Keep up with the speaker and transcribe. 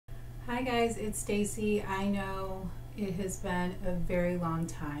Hi guys, it's Stacy. I know it has been a very long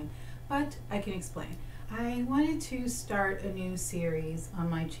time, but I can explain. I wanted to start a new series on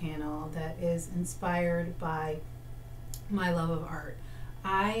my channel that is inspired by my love of art.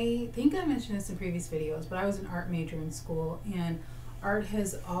 I think I mentioned this in previous videos, but I was an art major in school, and art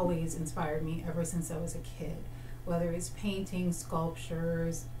has always inspired me ever since I was a kid. Whether it's painting,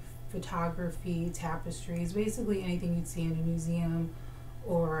 sculptures, photography, tapestries, basically anything you'd see in a museum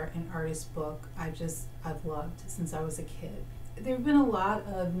or an artist book, I've loved since I was a kid. There have been a lot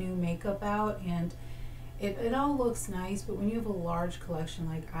of new makeup out, and it all looks nice, but when you have a large collection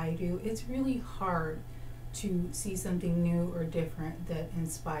like I do, it's really hard to see something new or different that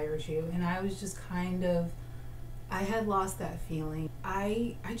inspires you. And I was just I had lost that feeling.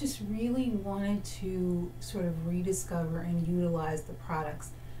 I just really wanted to sort of rediscover and utilize the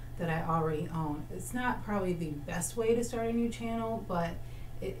products that I already own. It's not probably the best way to start a new channel, but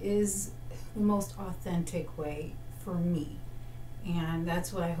it is the most authentic way for me. And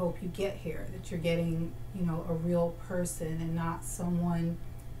that's what I hope you get here, that you're getting, you know, a real person and not someone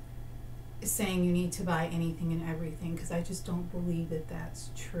saying you need to buy anything and everything, because I just don't believe that that's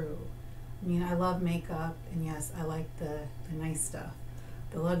true. I mean, I love makeup, and yes, I like the nice stuff,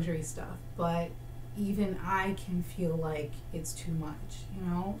 the luxury stuff, but even I can feel like it's too much, you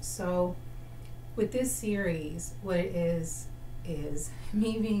know? So with this series, what it is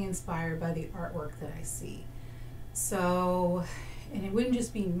me being inspired by the artwork that I see. So, and it wouldn't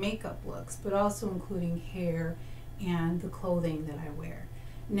just be makeup looks, but also including hair and the clothing that I wear.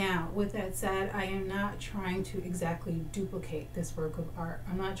 Now, with that said, I am not trying to exactly duplicate this work of art.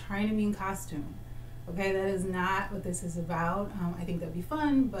 I'm not trying to be in costume. Okay, that is not what this is about. I think that'd be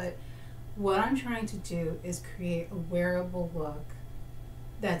fun, but what I'm trying to do is create a wearable look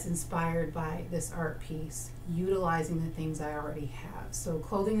that's inspired by this art piece, utilizing the things I already have. So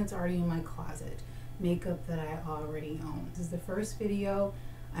clothing that's already in my closet, makeup that I already own. This is the first video.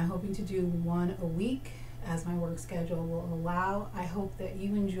 I'm hoping to do one a week as my work schedule will allow. I hope that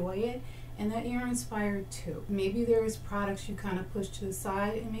you enjoy it and that you're inspired too. Maybe there's products you kind of push to the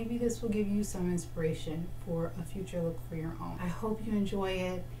side, and maybe this will give you some inspiration for a future look for your own. I hope you enjoy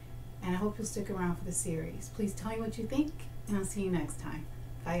it, and I hope you'll stick around for the series. Please tell me what you think, and I'll see you next time.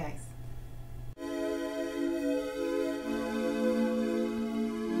 Bye guys.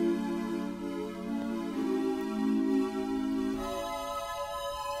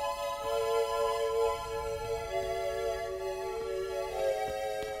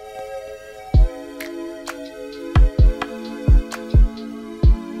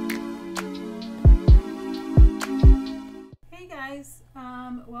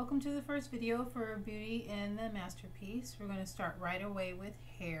 Welcome to the first video for Beauty in the Masterpiece. We're going to start right away with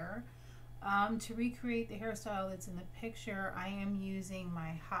hair. To recreate the hairstyle that's in the picture, I am using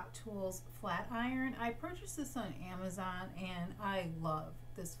my Hot Tools flat iron. I purchased this on Amazon, and I love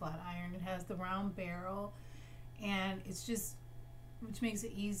this flat iron. It has the round barrel, and it's just, which makes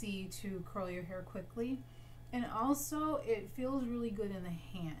it easy to curl your hair quickly. And also, it feels really good in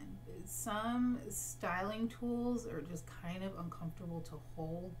the hand. Some styling tools are just kind of uncomfortable to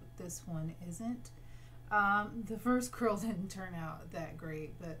hold, but this one isn't. The first curl didn't turn out that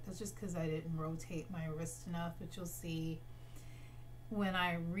great, but that's just because I didn't rotate my wrist enough, but you'll see when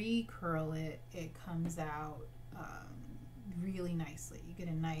I recurl it, it comes out really nicely. You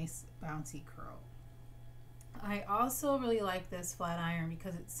get a nice bouncy curl. I also really like this flat iron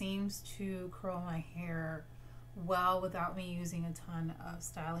because it seems to curl my hair well without me using a ton of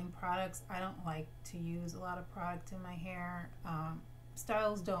styling products. I don't like to use a lot of product in my hair.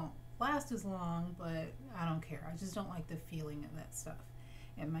 Styles don't last as long, but I don't care. I just don't like the feeling of that stuff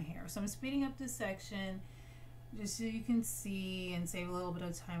in my hair. So I'm speeding up this section just so you can see and save a little bit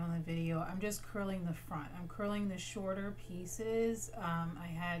of time on the video. I'm just curling the front. I'm curling the shorter pieces. I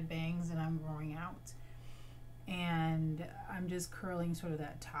had bangs and I'm growing out, and I'm just curling sort of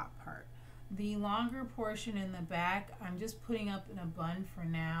that top part. The longer portion in the back, I'm just putting up in a bun for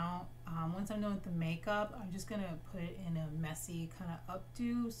now. Once I'm done with the makeup, I'm just gonna put it in a messy kind of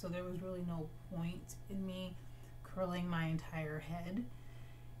updo, so there was really no point in me curling my entire head.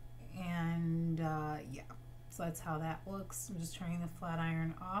 And yeah, so that's how that looks. I'm just turning the flat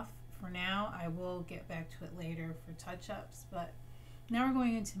iron off for now. I will get back to it later for touch-ups, but now we're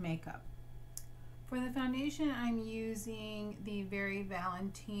going into makeup. For the foundation, I'm using the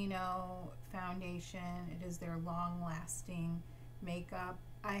Valentino Foundation. It is their long-lasting makeup.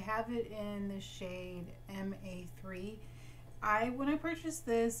 I have it in the shade MA3. When I purchased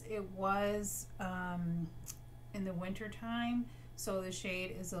this, it was in the winter time, so the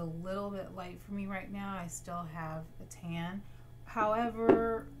shade is a little bit light for me right now. I still have a tan.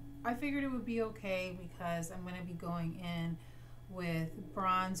 However, I figured it would be okay because I'm going to be going in with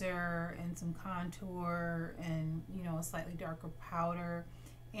bronzer and some contour and, you know, a slightly darker powder.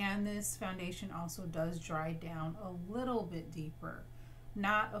 And this foundation also does dry down a little bit deeper.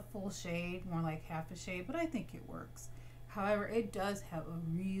 Not a full shade, more like half a shade, but I think it works. However, it does have a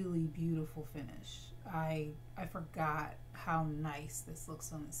really beautiful finish. I forgot how nice this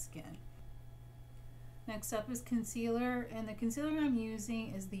looks on the skin. Next up is concealer, and the concealer I'm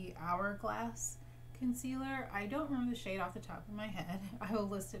using is the Hourglass concealer. I don't remember the shade off the top of my head. I will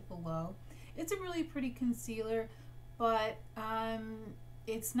list it below. It's a really pretty concealer, but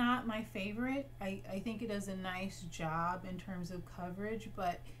it's not my favorite. I think it does a nice job in terms of coverage,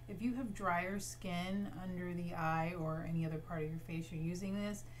 but if you have drier skin under the eye or any other part of your face you're using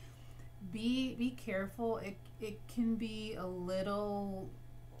this, be careful. It can be a little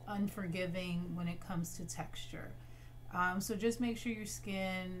unforgiving when it comes to texture. So just make sure your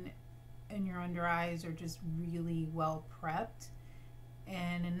skin and your under eyes are just really well prepped,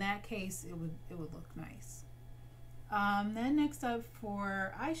 and in that case it would look nice. Then next up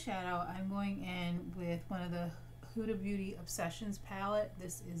for eyeshadow, I'm going in with one of the Huda Beauty Obsessions palette.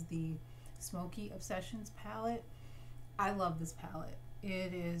 This is the Smokey Obsessions palette. I love this palette.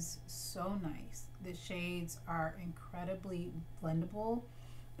 It is so nice. The shades are incredibly blendable,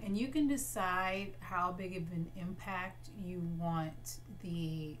 and you can decide how big of an impact you want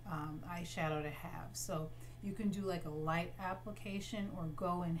the eyeshadow to have. So you can do like a light application or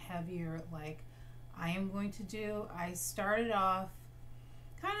go in heavier like I am going to do. I started off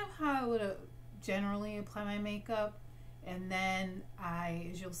kind of how I would generally apply my makeup, and then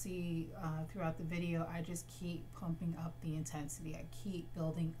as you'll see throughout the video, I just keep pumping up the intensity. I keep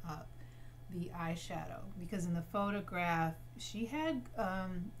building up the eyeshadow because in the photograph she had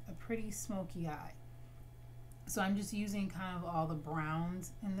a pretty smoky eye. So I'm just using kind of all the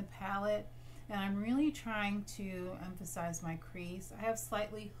browns in the palette, and I'm really trying to emphasize my crease. I have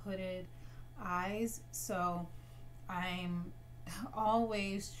slightly hooded eyes, so I'm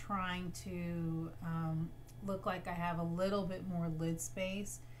always trying to look like I have a little bit more lid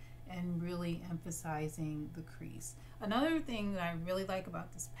space and really emphasizing the crease. Another thing that I really like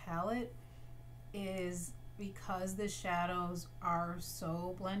about this palette is because the shadows are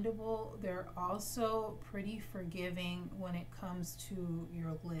so blendable, they're also pretty forgiving when it comes to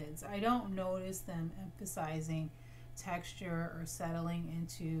your lids. I don't notice them emphasizing texture or settling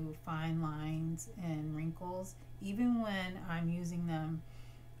into fine lines and wrinkles, even when I'm using them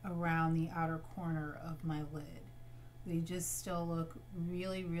around the outer corner of my lid. They just still look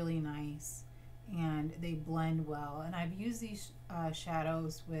really, really nice, and they blend well. And I've used these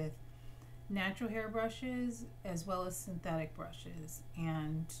shadows with natural hair brushes as well as synthetic brushes,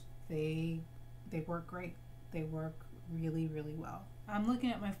 and they work great. They work really, really well. I'm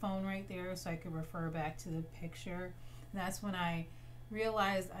looking at my phone right there so I could refer back to the picture. And that's when I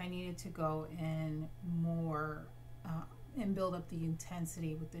realized I needed to go in more and build up the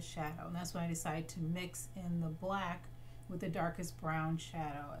intensity with the shadow. And that's when I decided to mix in the black with the darkest brown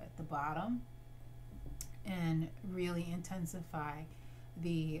shadow at the bottom and really intensify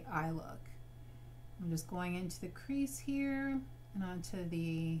the eye look. I'm just going into the crease here and onto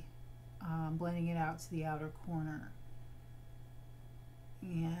the blending it out to the outer corner.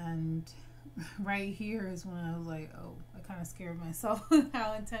 And right here is when I was like, oh, I kind of scared myself with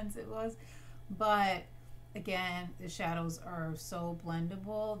how intense it was. But again, the shadows are so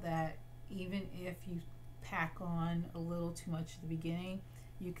blendable that even if you pack on a little too much at the beginning,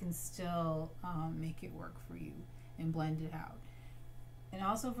 you can still make it work for you and blend it out. And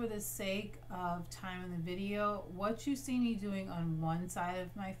also, for the sake of time in the video, what you see me doing on one side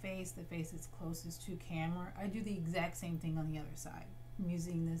of my face, the face that's closest to camera, I do the exact same thing on the other side. I'm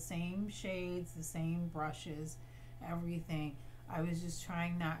using the same shades, the same brushes, everything. I was just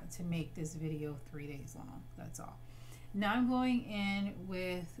trying not to make this video 3 days long, that's all. Now I'm going in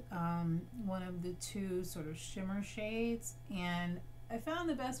with one of the two sort of shimmer shades, and I found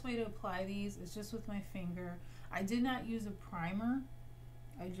the best way to apply these is just with my finger. I did not use a primer.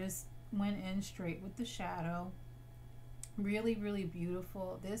 I just went in straight with the shadow. Really, really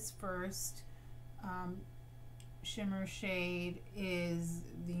beautiful. This first shimmer shade is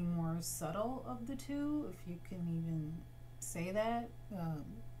the more subtle of the two, if you can even say that.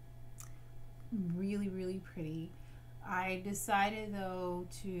 Really, really pretty. I decided though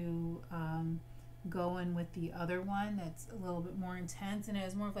to go in with the other one that's a little bit more intense, and it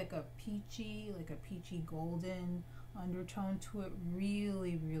has more of like a peachy golden undertone to it.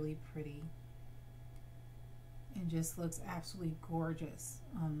 Really, really pretty, and just looks absolutely gorgeous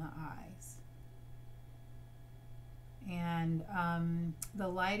on the eyes. And the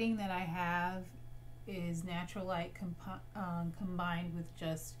lighting that I have is natural light combined with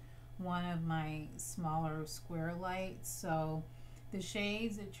just one of my smaller square lights. So the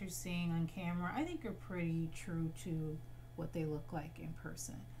shades that you're seeing on camera, I think, are pretty true to what they look like in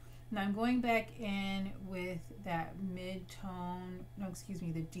person. Now I'm going back in with that mid-tone,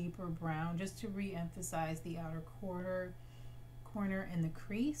 the deeper brown, just to re-emphasize the outer corner and the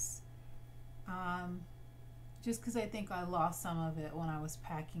crease. Just because I think I lost some of it when I was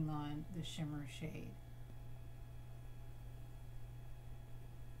packing on the shimmer shade.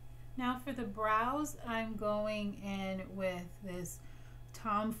 Now for the brows, I'm going in with this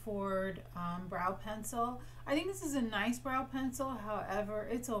Tom Ford brow pencil. I think this is a nice brow pencil, however,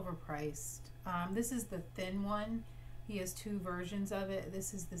 it's overpriced. This is the thin one. He has two versions of it.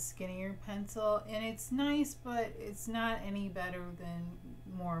 This is the skinnier pencil, and it's nice, but it's not any better than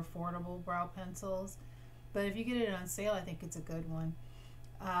more affordable brow pencils. But if you get it on sale, I think it's a good one.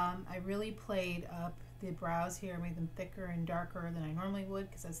 I really played up the brows here, made them thicker and darker than I normally would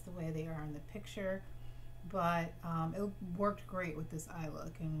because that's the way they are in the picture. But it worked great with this eye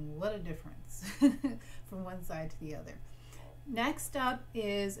look, and what a difference from one side to the other. Next up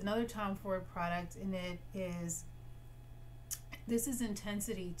is another Tom Ford product, and this is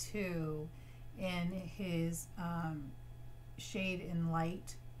Intensity 2 in his Shade and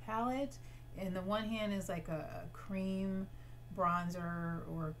Light palette. And the one hand is like a cream bronzer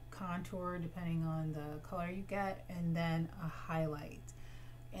or contour, depending on the color you get, and then a highlight.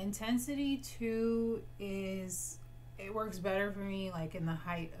 Intensity 2 it works better for me like in the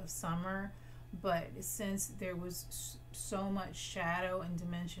height of summer, but since there was so much shadow and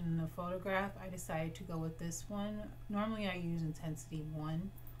dimension in the photograph, I decided to go with this one. Normally I use Intensity 1,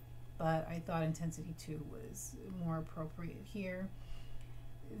 but I thought Intensity 2 was more appropriate here.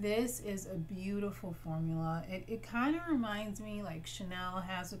 This is a beautiful formula. It kind of reminds me, like Chanel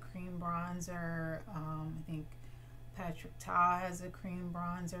has a cream bronzer. I think Patrick Ta has a cream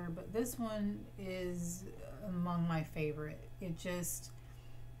bronzer, but this one is among my favorite.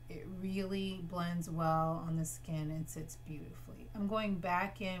 It really blends well on the skin and sits beautifully. I'm going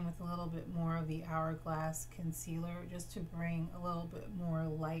back in with a little bit more of the Hourglass concealer just to bring a little bit more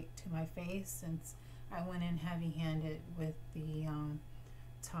light to my face, since I went in heavy-handed with the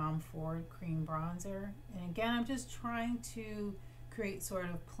Tom Ford cream bronzer. And again, I'm just trying to create sort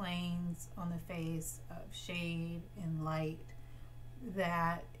of planes on the face of shade and light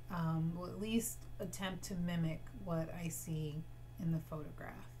that will at least attempt to mimic what I see in the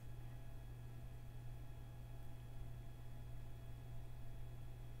photograph.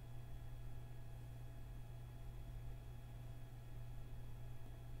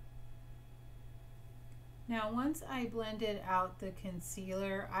 Now once I blended out the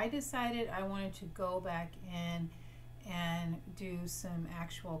concealer, I decided I wanted to go back in and do some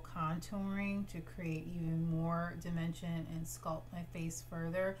actual contouring to create even more dimension and sculpt my face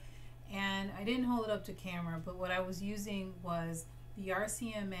further. And I didn't hold it up to camera, but what I was using was the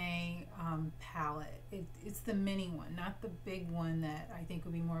RCMA palette. It's the mini one, not the big one that I think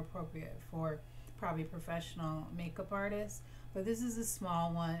would be more appropriate for probably professional makeup artists. But this is a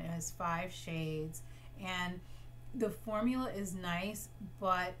small one. It has 5 shades. And the formula is nice,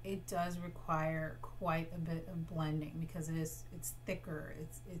 but it does require quite a bit of blending because it's thicker,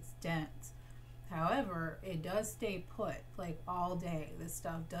 it's dense. However, it does stay put like all day. This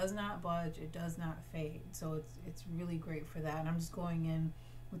stuff does not budge, it does not fade. So it's really great for that. And I'm just going in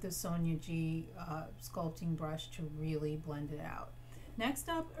with the Sonia G sculpting brush to really blend it out. Next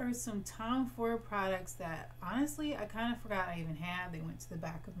up are some Tom Ford products that honestly I kind of forgot I even had. They went to the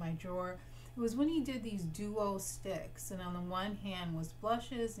back of my drawer. It was when he did these duo sticks, and on the one hand was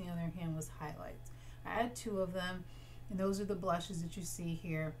blushes, and the other hand was highlights. I had 2 of them, and those are the blushes that you see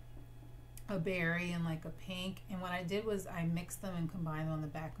here, a berry and like a pink. And what I did was I mixed them and combined them on the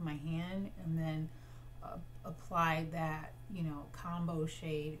back of my hand, and then applied that, you know, combo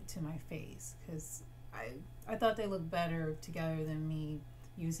shade to my face, because I thought they looked better together than me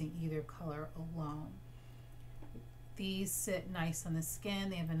using either color alone. These sit nice on the skin.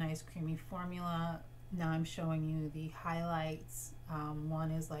 They have a nice creamy formula. Now I'm showing you the highlights.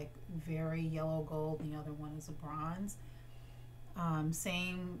 One is like very yellow gold, and the other one is a bronze.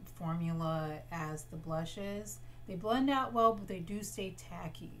 Same formula as the blushes. They blend out well, but they do stay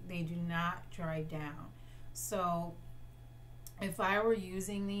tacky. They do not dry down. So if I were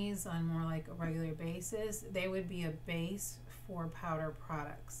using these on more like a regular basis, they would be a base for powder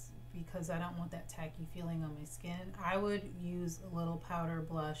products, because I don't want that tacky feeling on my skin. I would use a little powder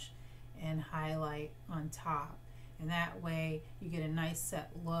blush and highlight on top, and that way you get a nice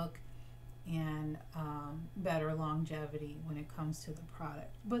set look. and better longevity when it comes to the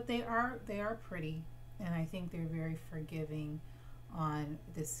product. But they are pretty, and I think they're very forgiving on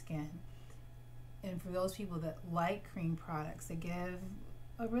the skin. And for those people that like cream products, they give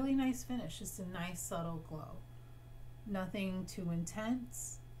a really nice finish, just a nice subtle glow. Nothing too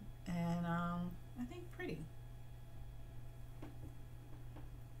intense, and I think pretty.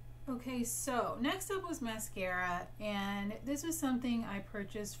 Okay, so next up was mascara, and this was something I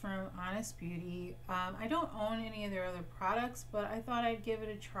purchased from Honest Beauty. I don't own any of their other products, but I thought I'd give it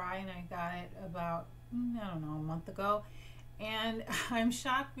a try, and I got it about, I don't know, a month ago. And I'm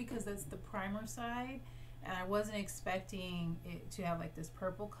shocked because that's the primer side, and I wasn't expecting it to have like this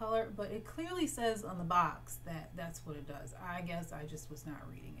purple color, but it clearly says on the box that that's what it does. I guess I just was not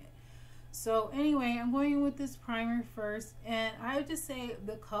reading it. So anyway, I'm going in with this primer first, and I would just say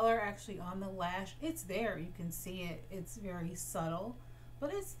the color actually on the lash, it's there. You can see it. It's very subtle,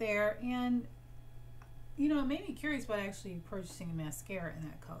 but it's there, and you know, it made me curious about actually purchasing a mascara in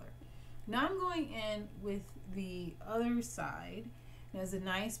that color. Now I'm going in with the other side. It has a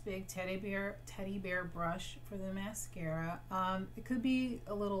nice big teddy bear brush for the mascara. It could be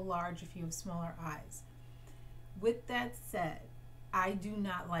a little large if you have smaller eyes. With that said, I do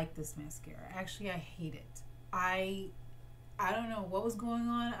not like this mascara. Actually, I hate it. I don't know what was going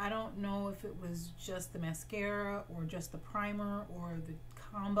on. I don't know if it was just the mascara or just the primer or the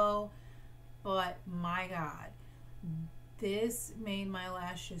combo, but my God, this made my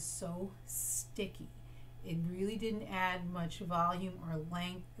lashes so sticky. It really didn't add much volume or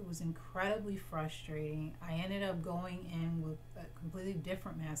length. It was incredibly frustrating. I ended up going in with a completely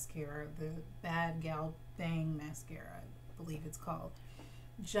different mascara, the Bad Gal Bang mascara, I believe it's called,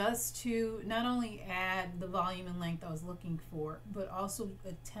 just to not only add the volume and length I was looking for, but also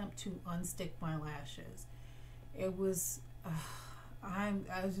attempt to unstick my lashes. It was, I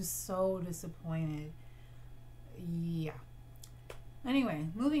was just so disappointed. Yeah. Anyway,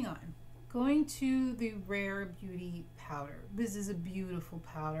 moving on. Going to the Rare Beauty powder. This is a beautiful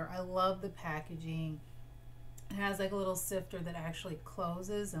powder. I love the packaging. It has like a little sifter that actually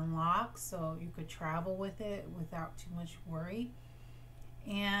closes and locks, so you could travel with it without too much worry.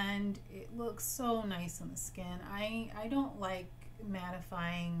 And it looks so nice on the skin. I don't like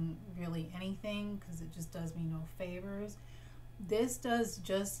mattifying really anything because it just does me no favors. This does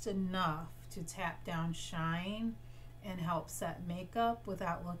just enough to tap down shine and help set makeup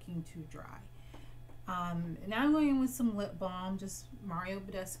without looking too dry. Now I'm going in with some lip balm, just Mario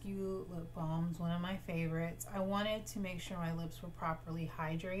Badescu lip balms, one of my favorites. I wanted to make sure my lips were properly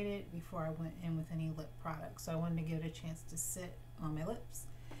hydrated before I went in with any lip products, so I wanted to give it a chance to sit on my lips.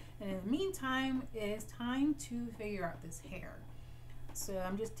 And in the meantime, it is time to figure out this hair. So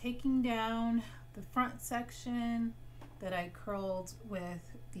I'm just taking down the front section that I curled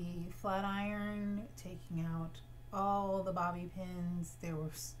with the flat iron, taking out all the bobby pins. There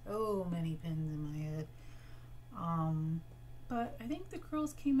were so many pins in my head, but I think the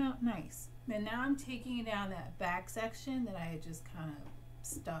curls came out nice. And now I'm taking down that back section that I had just kind of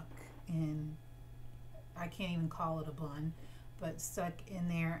stuck in, I can't even call it a bun, but stuck in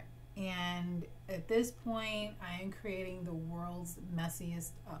there. And at this point I am creating the world's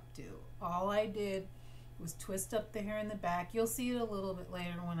messiest updo. All I did was twist up the hair in the back. You'll see it a little bit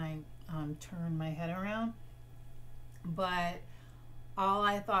later when I turn my head around. But all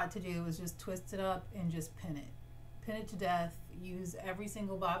I thought to do was just twist it up and just pin it to death. Use every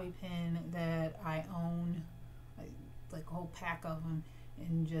single bobby pin that I own, like a whole pack of them,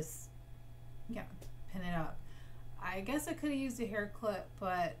 and just, yeah, pin it up. I guess I could have used a hair clip,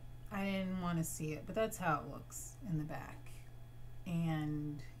 but I didn't want to see it. But that's how it looks in the back,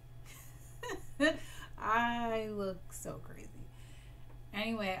 and I look so crazy.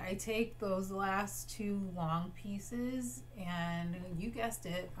 Anyway, I take those last two long pieces, and you guessed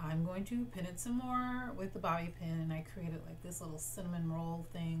it, I'm going to pin it some more with the bobby pin, and I created like this little cinnamon roll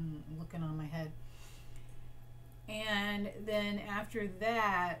thing looking on my head. And then after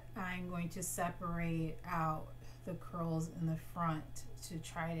that, I'm going to separate out the curls in the front to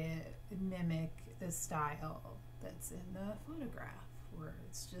try to mimic the style that's in the photograph, where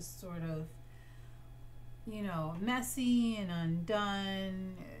it's just sort of, you know, messy and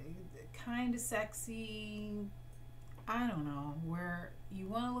undone, kind of sexy. I don't know, where you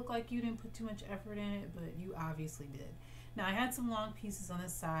want to look like you didn't put too much effort in it, but you obviously did. Now I had some long pieces on the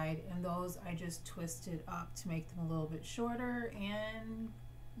side, and those I just twisted up to make them a little bit shorter, and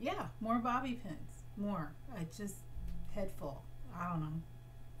yeah, more bobby pins, more. I just, head full. I don't know,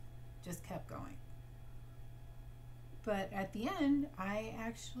 just kept going. But at the end, I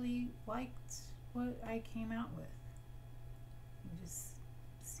actually liked what I came out with. You just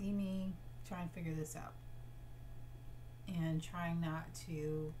see me trying to figure this out and trying not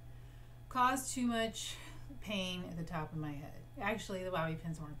to cause too much pain at the top of my head. Actually, the bobby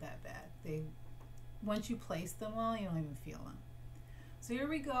pins weren't that bad. Once you place them well, you don't even feel them. So here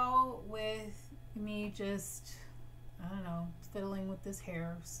we go with me just, I don't know, fiddling with this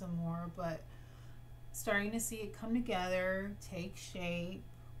hair some more, but starting to see it come together, take shape,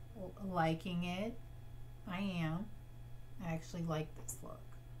 liking it. I am. I actually like this look.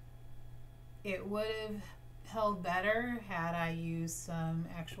 It would have held better had I used some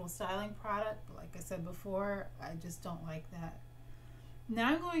actual styling product, but like I said before, I just don't like that.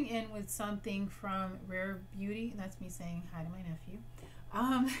 Now I'm going in with something from Rare Beauty, and that's me saying hi to my nephew.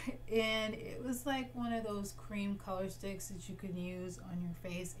 And it was like one of those cream color sticks that you can use on your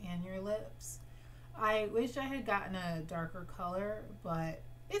face and your lips. I wish I had gotten a darker color, but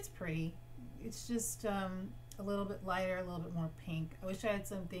it's pretty. It's just a little bit lighter, a little bit more pink. I wish I had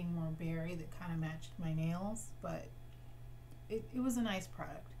something more berry that kind of matched my nails, but it was a nice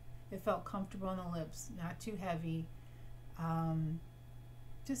product. It felt comfortable on the lips, not too heavy.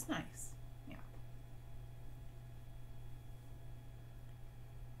 Just nice, yeah.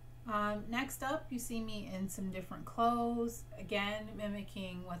 Next up, you see me in some different clothes, again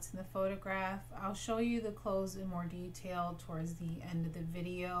mimicking what's in the photograph. I'll show you the clothes in more detail towards the end of the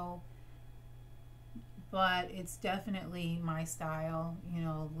video, but it's definitely my style, you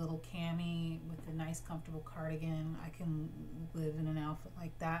know, little cami with a nice comfortable cardigan. I can live in an outfit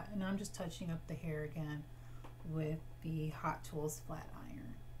like that, and I'm just touching up the hair again with the Hot Tools flat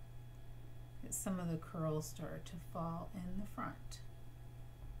iron. Some of the curls start to fall in the front.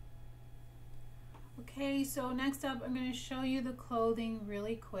 Okay, so next up I'm going to show you the clothing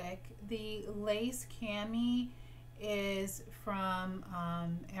really quick. The lace cami is from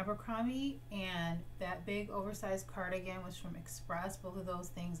Abercrombie, and that big oversized cardigan was from Express. Both of those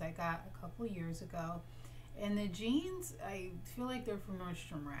things I got a couple years ago. And the jeans, I feel like they're from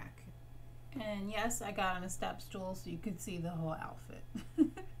Nordstrom Rack. And yes, I got on a step stool so you could see the whole outfit.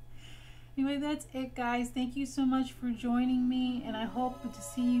 Anyway, that's it, guys. Thank you so much for joining me, and I hope to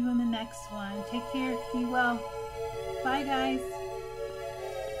see you in the next one. Take care. Be well. Bye, guys.